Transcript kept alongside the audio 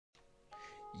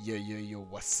Yo,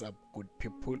 what's up, good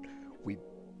people? We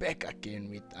back again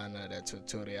with another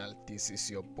tutorial. This is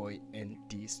your boy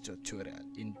AMD's tutorial.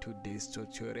 In today's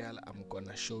tutorial, I'm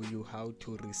gonna show you how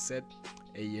to reset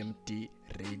AMD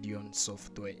Radeon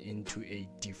software into a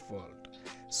default.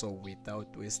 So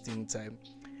without wasting time,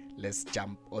 let's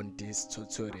jump on this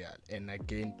tutorial. And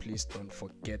again, please don't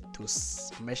forget to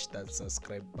smash that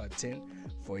subscribe button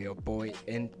for your boy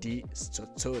AMD's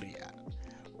tutorial.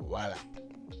 Voila.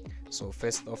 So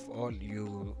first of all,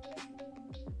 you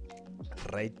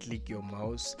right click your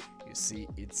mouse, you see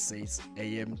it says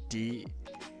AMD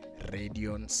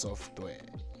Radeon software.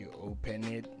 You open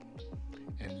it,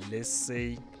 and let's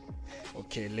say,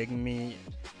 okay, let me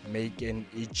make an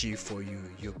EG for you.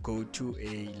 You go to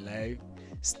a live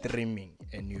streaming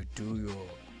and you do your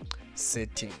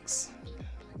settings.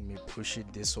 Let me push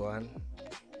this one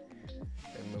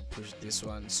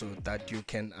so that you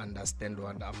can understand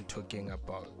what I'm talking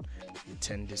about. You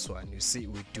turn this one, you see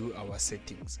we do our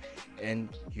settings, and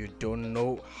you don't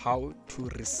know how to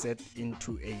reset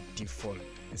into a default.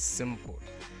 It's simple.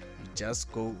 You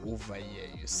just go over here,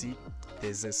 you see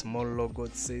there's a small logo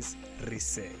that says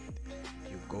reset.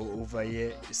 You go over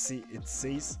here, you see it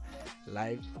says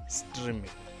live streaming.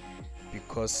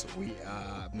 Because we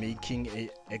are making a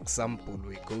example,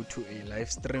 we go to a live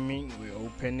streaming, we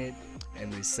open it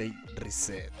and we say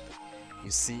reset. You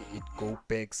see it go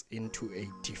back into a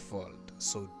default.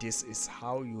 So this is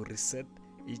how you reset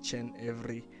each and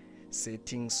every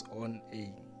settings on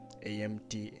a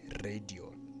AMD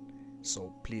Radeon.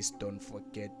 So please don't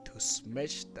forget to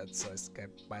smash that subscribe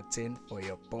button for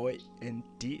your boy in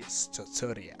this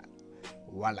tutorial.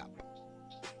 Voila.